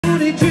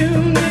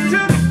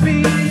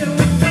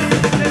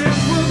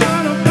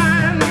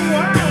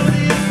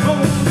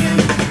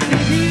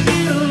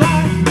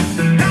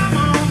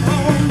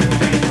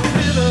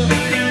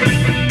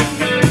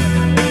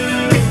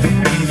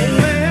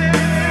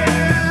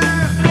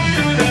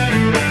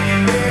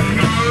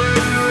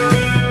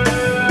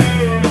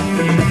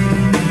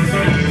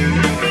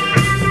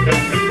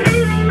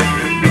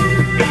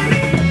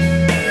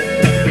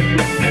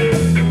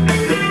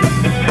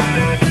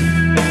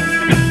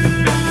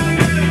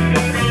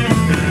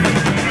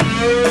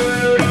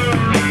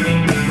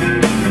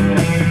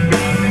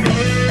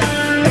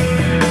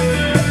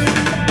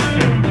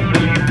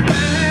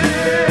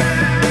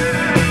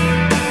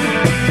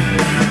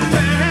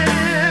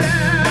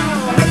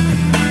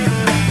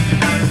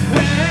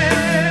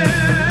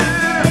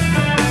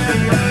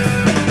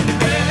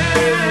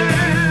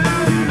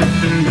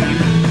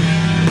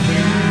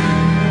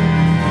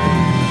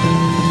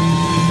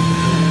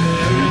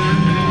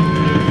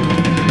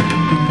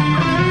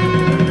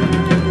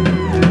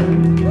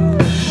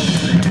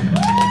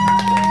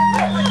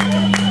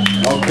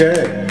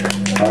Okay.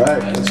 All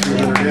right. Let's do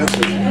another dance.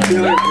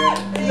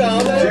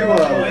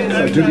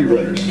 Doobie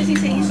Brothers.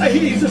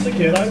 He's just a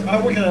kid.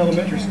 I work in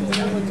elementary school.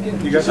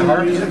 You got the harp?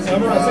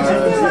 I'm around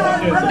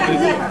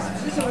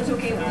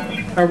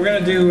 6 Alright, we're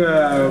gonna do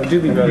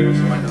Doobie Brothers.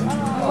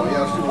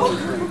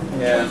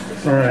 Yeah.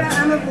 All right.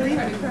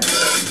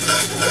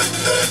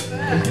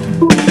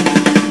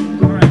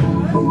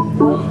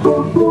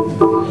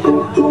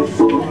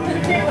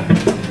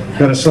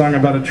 Got a song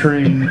about a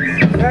train.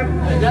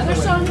 Another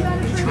song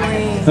about a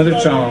train. Another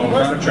song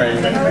about a train.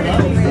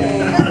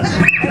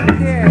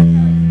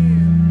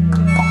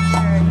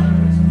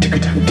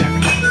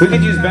 We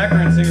could use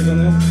background singers on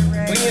this.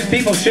 We can use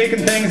people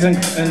shaking things and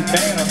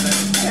banging on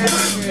things.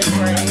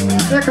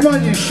 Yeah, come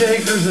on, you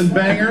shakers and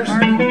bangers.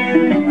 Get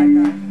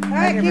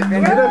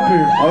up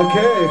here.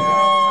 Okay.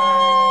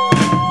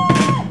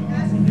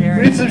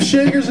 We need some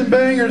shakers and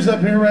bangers up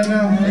here right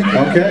now.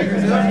 Okay.